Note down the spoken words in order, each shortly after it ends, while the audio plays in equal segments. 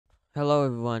Hello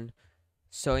everyone.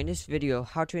 So in this video,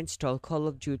 how to install Call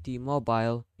of Duty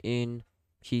Mobile in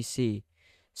PC.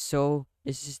 So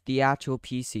this is the actual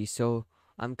PC. So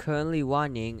I'm currently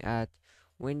running at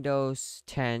Windows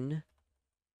 10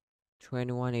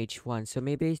 21H1. So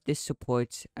maybe this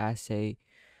supports as a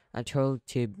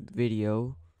alternative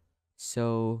video.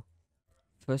 So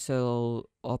first I'll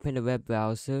open the web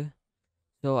browser.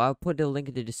 So I'll put the link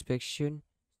in the description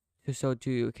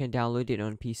you can download it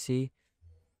on PC.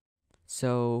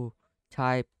 So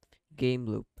type game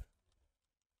loop.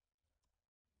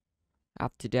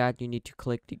 After that, you need to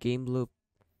click the game loop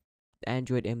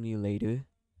Android emulator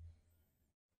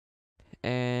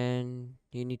and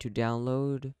you need to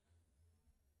download.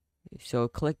 So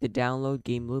click the download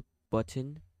game loop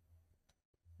button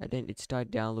and then it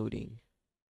start downloading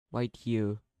right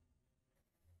here.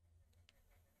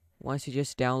 Once you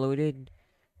just downloaded,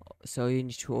 so you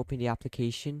need to open the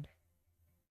application.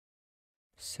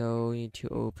 So you need to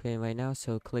open right now.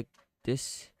 So click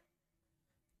this.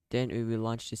 Then we will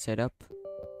launch the setup.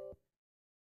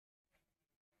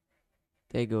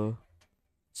 There you go.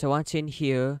 So once in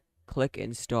here, click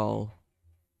install.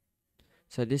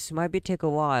 So this might be take a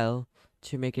while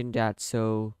to make in that.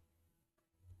 So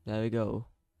there we go.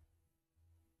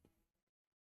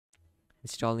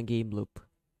 Installing game loop.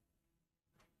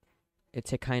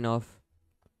 It's a kind of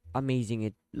amazing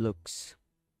it looks.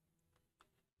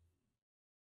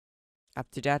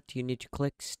 After that, you need to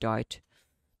click start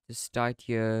to start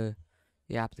your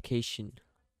application.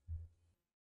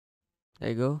 There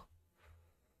you go.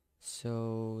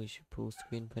 So we should pull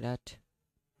screen for that.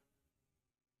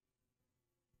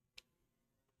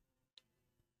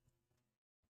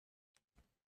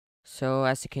 So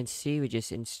as you can see, we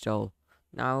just install.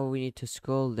 Now we need to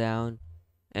scroll down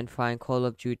and find Call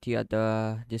of Duty at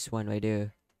this one right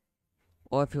there.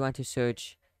 Or if you want to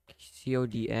search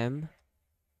CODM,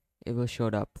 it will show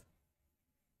up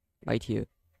right here.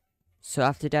 So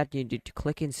after that, you need to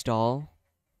click install.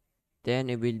 Then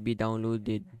it will be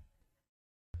downloaded.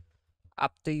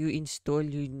 After you install,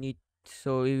 you need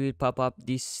so it will pop up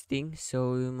this thing.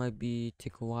 So it might be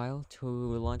take a while to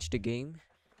launch the game.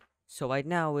 So right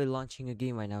now we're launching a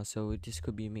game right now. So this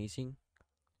could be amazing.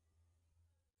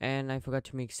 And I forgot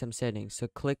to make some settings. So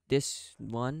click this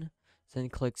one, then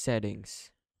click settings.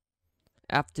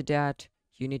 After that,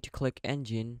 you need to click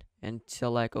engine and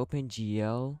select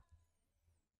OpenGL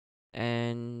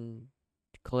and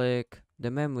click the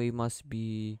memory must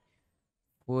be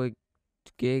 4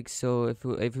 gigs. So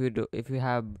if you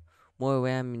have more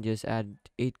RAM, just add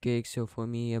 8 gigs. So for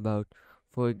me about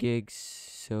 4 gigs.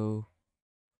 So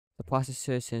the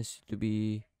processor seems to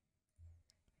be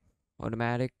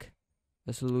automatic.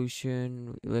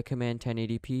 Resolution recommend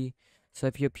 1080p. So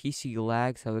if your PC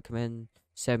lags, I recommend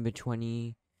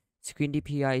 720. Screen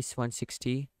DPI is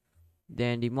 160.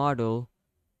 Then the model,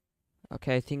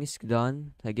 okay, I think it's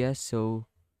done, I guess. So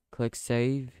click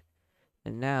save.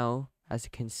 And now, as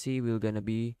you can see, we're gonna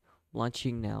be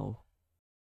launching now.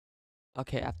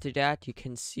 Okay, after that, you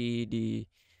can see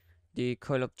the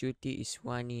Call of Duty is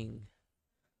running.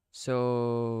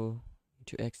 So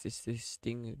to access this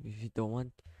thing, if you don't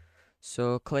want,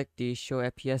 so click the show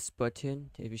FPS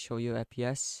button if you show your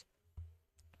FPS,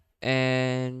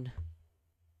 and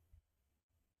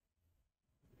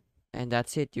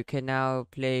that's it. You can now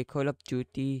play Call of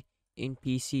Duty in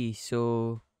PC.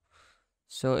 So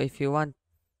if you want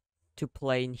to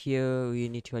play in here, you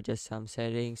need to adjust some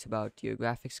settings about your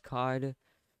graphics card.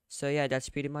 So yeah, that's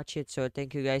pretty much it. So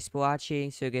thank you guys for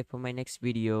watching. So again for my next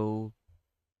video.